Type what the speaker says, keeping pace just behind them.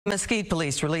Mesquite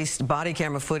police released body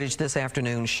camera footage this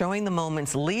afternoon showing the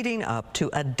moments leading up to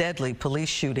a deadly police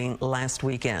shooting last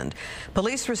weekend.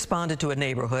 Police responded to a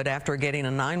neighborhood after getting a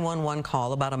 911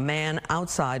 call about a man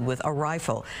outside with a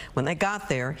rifle. When they got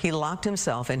there, he locked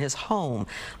himself in his home,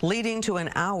 leading to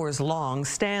an hours-long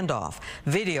standoff.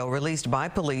 Video released by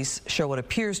police show what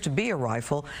appears to be a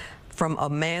rifle from a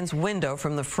man's window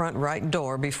from the front right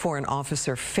door before an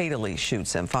officer fatally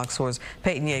shoots him. Fox 4's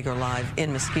Peyton Yeager live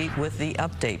in Mesquite with the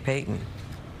update. Peyton.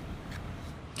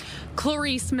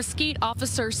 Clarice, Mesquite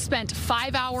officers spent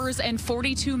 5 hours and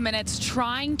 42 minutes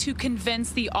trying to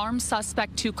convince the armed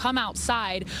suspect to come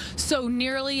outside, so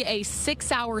nearly a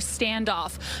 6-hour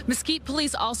standoff. Mesquite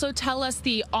police also tell us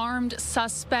the armed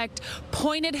suspect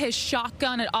pointed his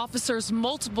shotgun at officers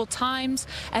multiple times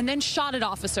and then shot at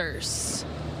officers.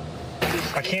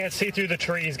 I can't see through the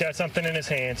tree. He's got something in his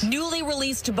hands. Newly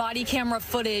released body camera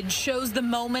footage shows the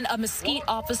moment a Mesquite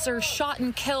officer shot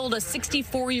and killed a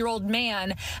 64-year-old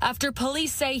man after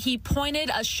police say he pointed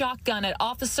a shotgun at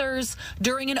officers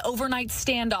during an overnight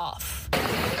standoff.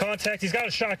 Contact. He's got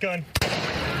a shotgun.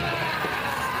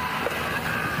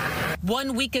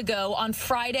 1 week ago, on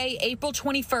Friday, April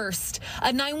 21st,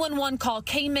 a 911 call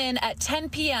came in at 10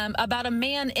 p.m. about a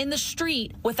man in the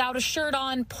street without a shirt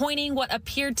on, pointing what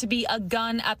appeared to be a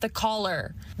gun at the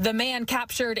caller. The man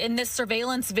captured in this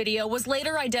surveillance video was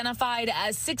later identified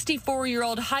as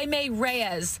 64-year-old Jaime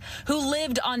Reyes, who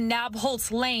lived on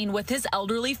Nabholz Lane with his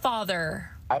elderly father.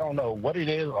 I don't know what it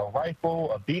is, a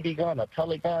rifle, a BB gun, a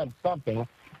pellet gun, something,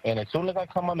 and as soon as I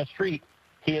come on the street,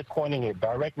 he is pointing it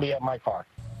directly at my car.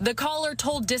 The caller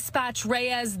told dispatch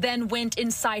Reyes then went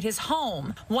inside his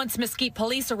home. Once Mesquite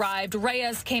police arrived,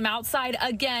 Reyes came outside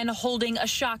again holding a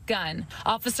shotgun.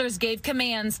 Officers gave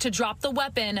commands to drop the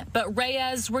weapon, but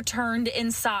Reyes returned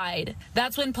inside.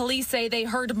 That's when police say they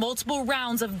heard multiple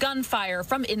rounds of gunfire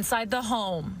from inside the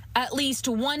home. At least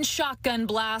one shotgun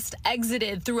blast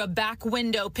exited through a back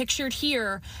window pictured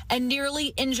here and nearly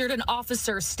injured an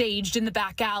officer staged in the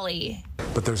back alley.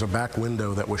 But there's a back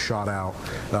window that was shot out,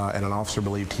 and an officer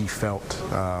believed he felt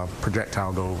a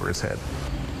projectile go over his head.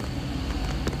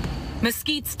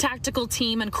 Mesquite's tactical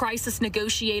team and crisis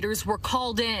negotiators were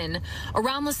called in.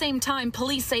 Around the same time,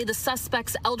 police say the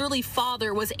suspect's elderly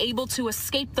father was able to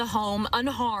escape the home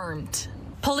unharmed.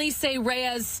 Police say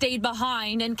Reyes stayed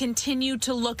behind and continued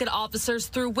to look at officers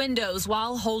through windows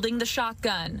while holding the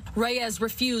shotgun. Reyes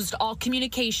refused all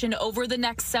communication over the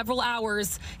next several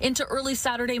hours into early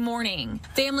Saturday morning.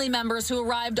 Family members who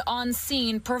arrived on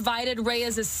scene provided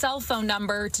Reyes' cell phone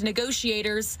number to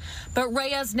negotiators, but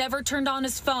Reyes never turned on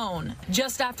his phone.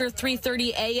 Just after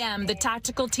 3:30 a.m., the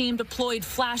tactical team deployed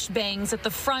flashbangs at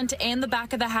the front and the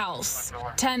back of the house.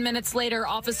 10 minutes later,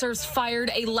 officers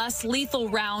fired a less lethal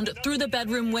round through the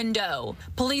bedroom window.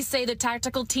 Police say the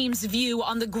tactical team's view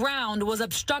on the ground was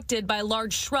obstructed by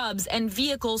large shrubs and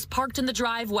vehicles parked in the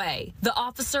driveway. The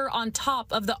officer on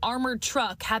top of the armored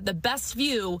truck had the best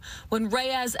view when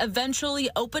Reyes eventually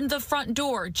opened the front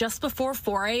door just before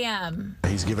 4 a.m.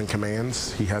 He's given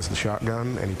commands. He has the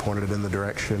shotgun, and he pointed it in the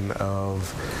direction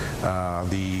of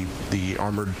the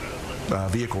armored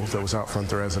vehicle that was out front of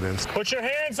the residence. Put your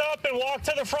hands up and walk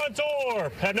to the front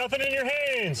door. Have nothing in your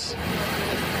hands.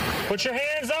 Put your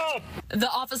hands up! The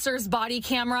officer's body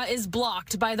camera is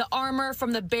blocked by the armor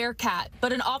from the Bearcat,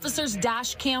 but an officer's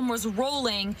dash cam was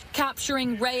rolling,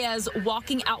 capturing Reyes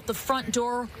walking out the front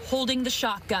door holding the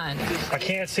shotgun. I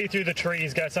can't see through the tree.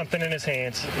 He's got something in his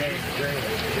hands.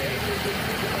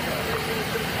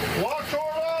 Walk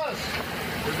toward us!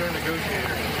 We're going to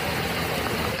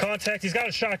negotiate. Contact. He's got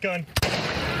a shotgun.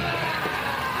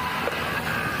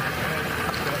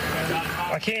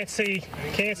 I can't see.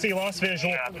 Lost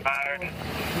visual.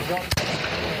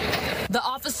 The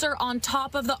officer on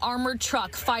top of the armored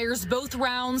truck fires both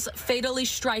rounds, fatally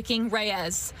striking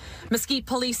Reyes. Mesquite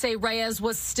police say Reyes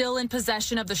was still in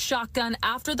possession of the shotgun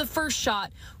after the first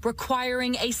shot,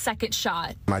 requiring a second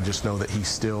shot. I just know that he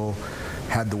still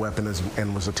had the weapon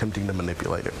and was attempting to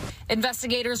manipulate it.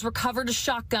 Investigators recovered a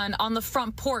shotgun on the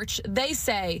front porch they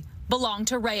say belonged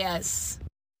to Reyes.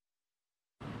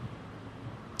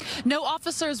 No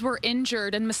officers were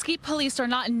injured, and Mesquite police are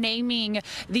not naming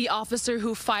the officer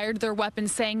who fired their weapon,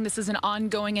 saying this is an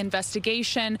ongoing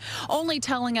investigation, only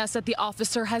telling us that the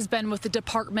officer has been with the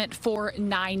department for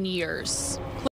 9 years.